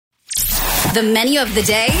The menu of the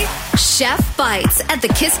day, Chef Bites at the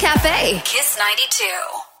Kiss Cafe. Kiss 92.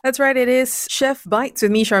 That's right, it is Chef Bites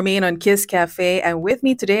with me, Charmaine, on Kiss Cafe. And with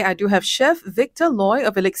me today, I do have Chef Victor Loy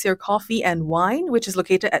of Elixir Coffee and Wine, which is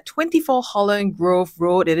located at 24 Holland Grove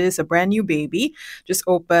Road. It is a brand new baby, just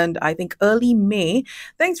opened, I think, early May.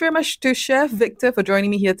 Thanks very much to Chef Victor for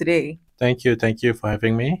joining me here today. Thank you for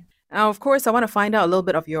having me. Now, of course, I want to find out a little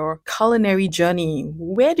bit of your culinary journey.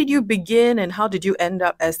 Where did you begin and how did you end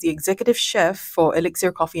up as the executive chef for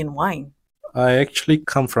Elixir Coffee and Wine? I actually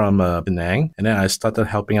come from Penang, and then I started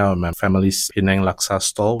helping out my family's Penang laksa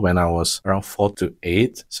stall when I was around 4 to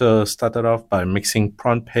 8. So started off by mixing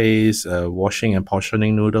prawn paste, washing and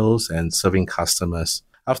portioning noodles, and serving customers.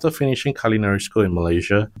 After finishing culinary school in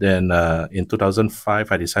Malaysia, then in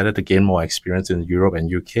 2005, I decided to gain more experience in Europe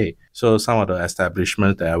and UK. So some of the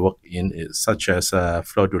establishments that I worked in is such as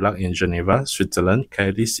Fleur du Lac in Geneva, Switzerland,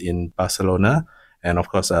 Cadiz in Barcelona, and of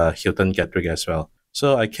course Hilton Gatwick as well.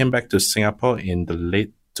 So I came back to Singapore in the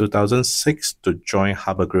late 2006 to join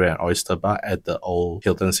Harbour Grill and Oyster Bar at the old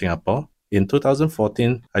Hilton Singapore. In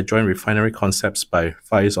 2014, I joined Refinery Concepts by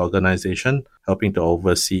Far East Organization, helping to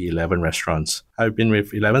oversee 11 restaurants. I've been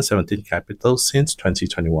with 1117 Capital since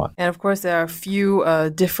 2021. And of course, there are a few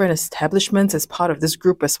different establishments as part of this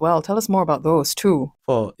group as well. Tell us more about those too.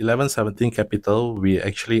 For 1117 Capital, we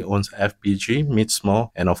actually own FBG, Meat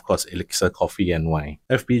Small, and of course, Elixir Coffee and Wine.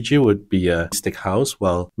 FBG would be a steakhouse,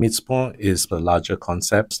 while Meat Small is a larger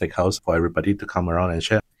concept steakhouse for everybody to come around and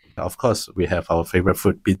share. Of course, we have our favorite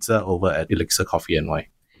food, pizza, over at Elixir Coffee and Wine.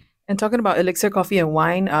 And talking about Elixir Coffee and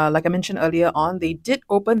Wine, like I mentioned earlier on, they did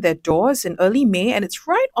open their doors in early May, and it's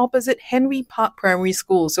right opposite Henry Park Primary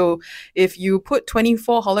School. So if you put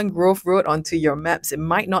 24 Holland Grove Road onto your maps, it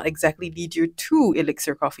might not exactly lead you to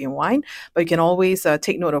Elixir Coffee and Wine, but you can always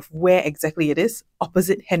take note of where exactly it is,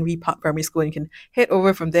 opposite Henry Park Primary School, and you can head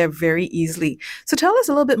over from there very easily. So tell us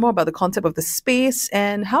a little bit more about the concept of the space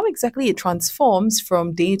and how exactly it transforms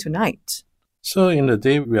from day to night. So in the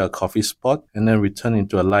day, we are a coffee spot, and then we turn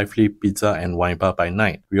into a lively pizza and wine bar by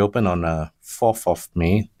night. We opened on 4th of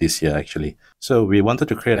May this year, actually. So we wanted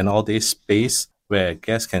to create an all-day space where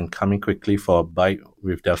guests can come in quickly for a bite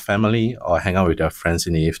with their family or hang out with their friends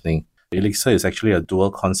in the evening. Elixir is actually a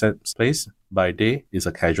dual concept place. By day, it's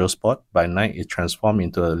a casual spot. By night, it transforms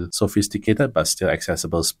into a sophisticated but still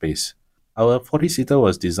accessible space. Our 40-seater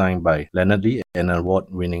was designed by Leonard Lee, an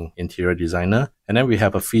award-winning interior designer. And then we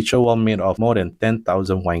have a feature wall made of more than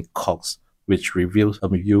 10,000 wine corks, which reveals a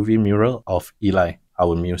UV mural of Eli,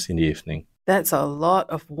 our muse in the evening. That's a lot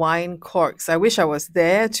of wine corks. I wish I was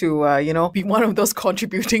there to, be one of those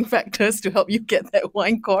contributing factors to help you get that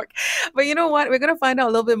wine cork. But you know what? We're going to find out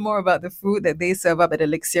a little bit more about the food that they serve up at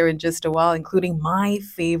Elixir in just a while, including my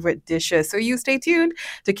favorite dishes. So you stay tuned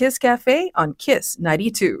to Kiss Cafe on Kiss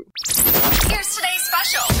 92. Here's today's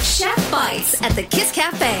special, Chef Bites at the Kiss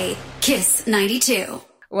Cafe. Kiss 92.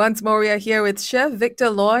 Once more, we are here with Chef Victor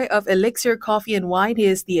Loy of Elixir Coffee and Wine. He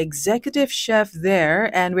is the executive chef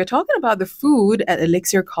there, and we're talking about the food at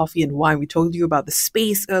Elixir Coffee and Wine. We told you about the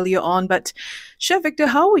space earlier on, but Chef Victor,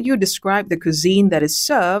 how would you describe the cuisine that is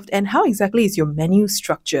served, and how exactly is your menu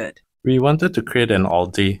structured? We wanted to create an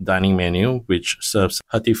all-day dining menu, which serves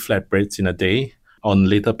hearty flatbreads in a day. On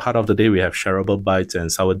later part of the day, we have shareable bites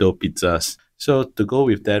and sourdough pizzas. So to go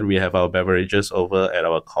with that, we have our beverages over at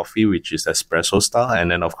our coffee, which is espresso style,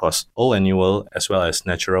 and then of course, old annual as well as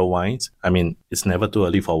natural wines. I mean, it's never too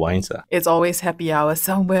early for wines. It's always happy hour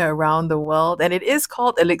somewhere around the world, and it is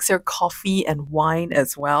called Elixir Coffee and Wine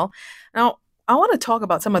as well. Now, I want to talk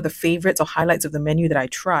about some of the favorites or highlights of the menu that I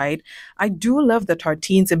tried. I do love the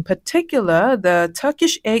tartines, in particular, the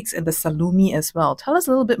Turkish eggs and the salumi as well. Tell us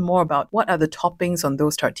a little bit more about what are the toppings on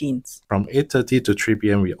those tartines. From 8:30 to 3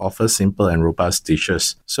 p.m., we offer simple and robust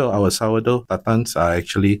dishes. So our sourdough tartans are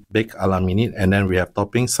actually baked a la minute, and then we have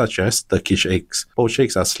toppings such as Turkish eggs. Poached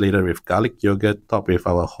eggs are slated with garlic yogurt, topped with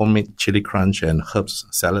our homemade chili crunch and herbs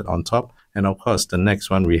salad on top. And of course, the next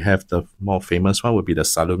one we have, the more famous one, would be the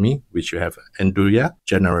salumi, which you have andouille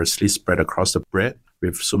generously spread across the bread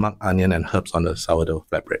with sumac, onion, and herbs on the sourdough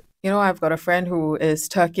flatbread. You know, I've got a friend who is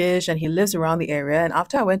Turkish and he lives around the area. And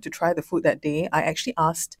after I went to try the food that day, I actually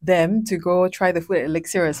asked them to go try the food at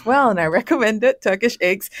Elixir as well. And I recommended Turkish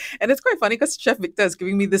eggs. And it's quite funny because Chef Victor is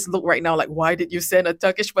giving me this look right now, like, why did you send a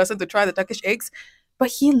Turkish person to try the Turkish eggs? But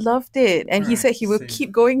he loved it. And he said he will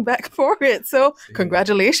keep going back for it. So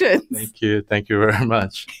congratulations. Thank you very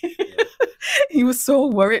much. He was so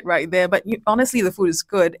worried right there. But honestly, the food is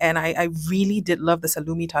good. And I really did love the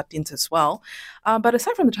salumi tartines as well. But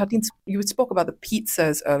aside from the tartines, you spoke about the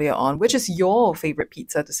pizzas earlier on. Which is your favorite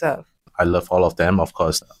pizza to serve? I love all of them. Of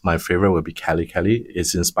course, my favorite would be Cali Cali.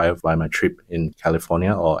 It's inspired by my trip in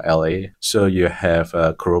California or LA. So you have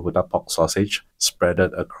Kurobuta pork sausage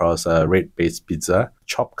spreaded across a red-based pizza,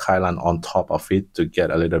 chopped kailan on top of it to get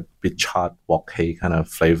a little bit charred wok hei kind of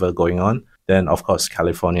flavor going on. Then, of course,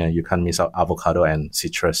 California, you can't miss out avocado and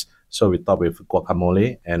citrus. So we top with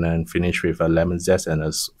guacamole and then finish with a lemon zest and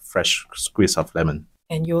a fresh squeeze of lemon.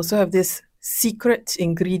 And you also have this secret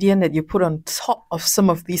ingredient that you put on top of some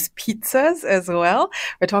of these pizzas as well.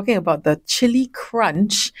 We're talking about the chili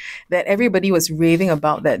crunch that everybody was raving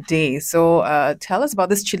about that day. So tell us about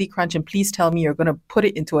this chili crunch, and please tell me you're going to put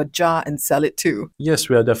it into a jar and sell it too. Yes,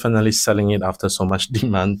 we are definitely selling it after so much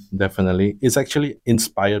demand, definitely. It's actually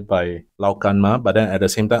inspired by Laukanma, but then at the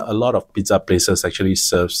same time, a lot of pizza places actually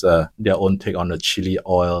serves their own take on the chili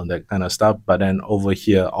oil, that kind of stuff. But then over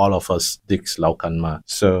here, all of us digs Laukanma.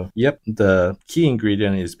 So, yep, the key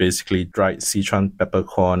ingredient is basically dried Sichuan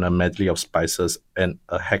peppercorn, a medley of spices, and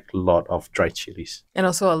a heck lot of dried chilies. And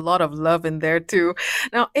also a lot of love in there too.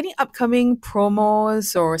 Now, any upcoming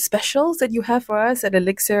promos or specials that you have for us at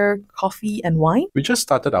Elixir Coffee and Wine? We just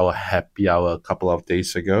started our happy hour a couple of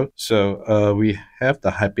days ago. So we have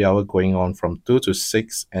the happy hour going on from 2 to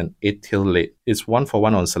 6 and 8 till late. It's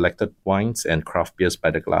 1-for-1 on selected wines and craft beers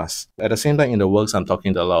by the glass. At the same time, in the works, I'm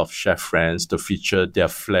talking to a lot of chef friends to feature their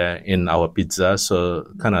flair in our pizza. So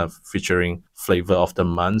kind of featuring flavor of the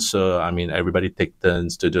month. So, I mean, everybody take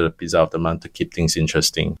turns to do the pizza of the month to keep things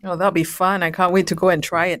interesting. Oh, that'll be fun. I can't wait to go and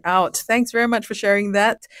try it out. Thanks very much for sharing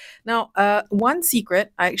that. Now, one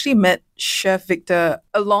secret, I actually met Chef Victor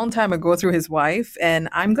a long time ago through his wife, and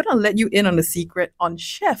I'm going to let you in on the secret on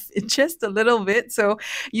Chef in just a little bit. So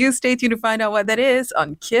you stay tuned to find out what that is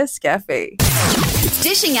on Kiss Cafe.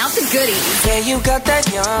 Dishing out the goodies. Yeah, you got that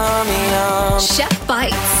yummy, yum. Chef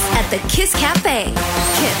Bites at the Kiss Cafe.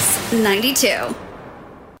 Kiss 92.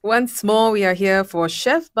 Once more, we are here for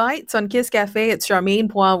Chef Bites on Kiss Cafe. It's Charmaine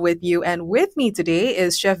Poir with you. And with me today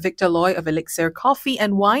is Chef Victor Loy of Elixir Coffee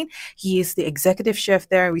and Wine. He is the executive chef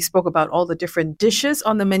there. We spoke about all the different dishes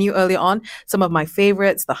on the menu earlier on, some of my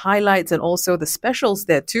favorites, the highlights, and also the specials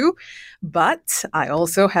there too. But I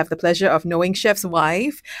also have the pleasure of knowing Chef's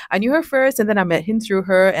wife. I knew her first, and then I met him through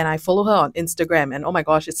her, and I follow her on Instagram. And oh my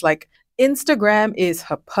gosh, it's like Instagram is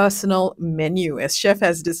her personal menu, as Chef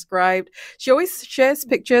has described. She always shares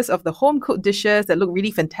pictures of the home-cooked dishes that look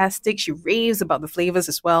really fantastic. She raves about the flavors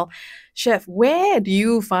as well. Chef, where do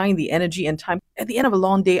you find the energy and time? At the end of a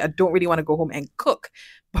long day, I don't really want to go home and cook.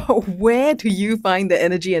 But where do you find the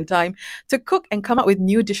energy and time to cook and come up with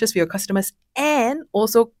new dishes for your customers and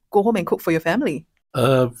also go home and cook for your family?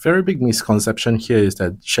 A very big misconception here is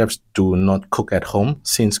that chefs do not cook at home,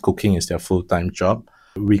 since cooking is their full-time job.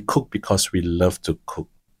 We cook because we love to cook.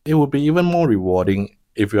 It would be even more rewarding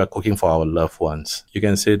if we are cooking for our loved ones. You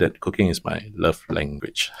can say that cooking is my love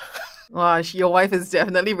language. Gosh, your wife is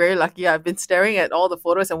definitely very lucky. I've been staring at all the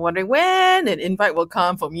photos and wondering when an invite will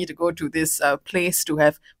come for me to go to this place to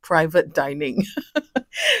have private dining.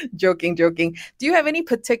 Joking. Do you have any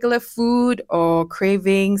particular food or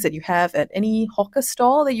cravings that you have at any hawker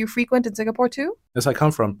stall that you frequent in Singapore too? As I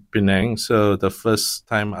come from Penang, so the first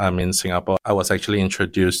time I'm in Singapore, I was actually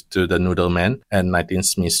introduced to the Noodle Man at 19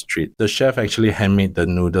 Smith Street. The chef actually handmade the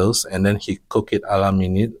noodles and then he cooked it a la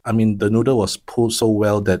minute. I mean, the noodle was pulled so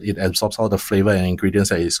well that it absorbs all the flavor and ingredients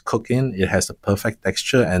that it's cooked in. It has the perfect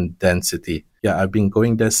texture and density. Yeah, I've been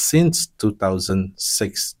going there since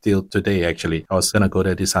 2006 till today, actually. I was going to go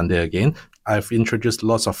there this Sunday again. I've introduced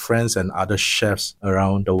lots of friends and other chefs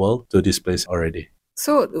around the world to this place already.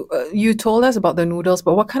 So you told us about the noodles,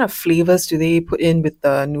 but what kind of flavors do they put in with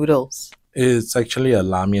the noodles? It's actually a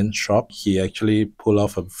ramen shop. He actually pulled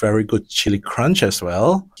off a very good chili crunch as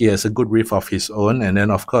well. He has a good riff of his own. And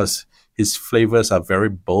then, of course, his flavors are very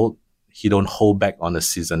bold. He don't hold back on the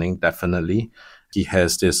seasoning, definitely. He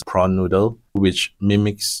has this prawn noodle, which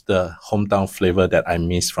mimics the hometown flavor that I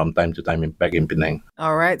miss from time to time back in Penang.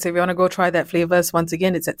 All right. So if you want to go try that flavors, once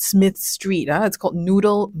again, it's at Smith Street. It's called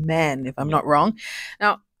Noodle Man, if I'm not wrong.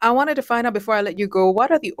 Now, I wanted to find out before I let you go,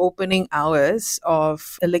 what are the opening hours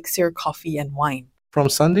of Elixir Coffee and Wine? From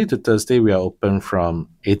Sunday to Thursday, we are open from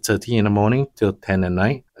 8:30 in the morning till 10 at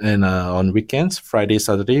night. And on weekends, Friday,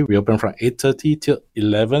 Saturday, we open from 8:30 till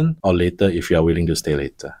 11 or later if you are willing to stay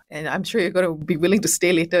later. And I'm sure you're going to be willing to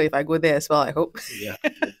stay later if I go there as well, I hope. Yeah.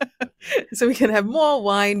 So we can have more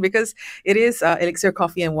wine because it is Elixir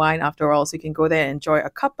Coffee and Wine after all. So you can go there and enjoy a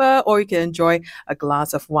cuppa, or you can enjoy a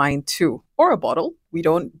glass of wine too, or a bottle. We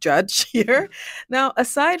don't judge here. Now,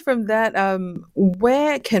 aside from that,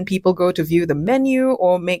 where can people go to view the menu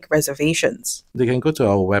or make reservations? They can go to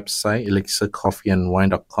our website,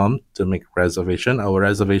 elixircoffeeandwine.com, to make reservation. Our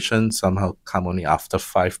reservations somehow come only after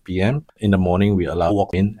 5 p.m. In the morning, we allow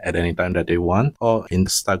walk-in at any time that they want, or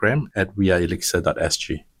Instagram at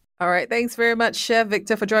weareelixir.sg. All right. Thanks very much, Chef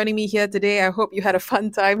Victor, for joining me here today. I hope you had a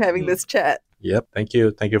fun time having this chat. Yep. Thank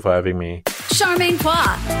you. Thank you for having me. Charmaine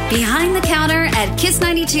Pois, behind the counter at Kiss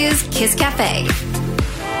 92's Kiss Cafe.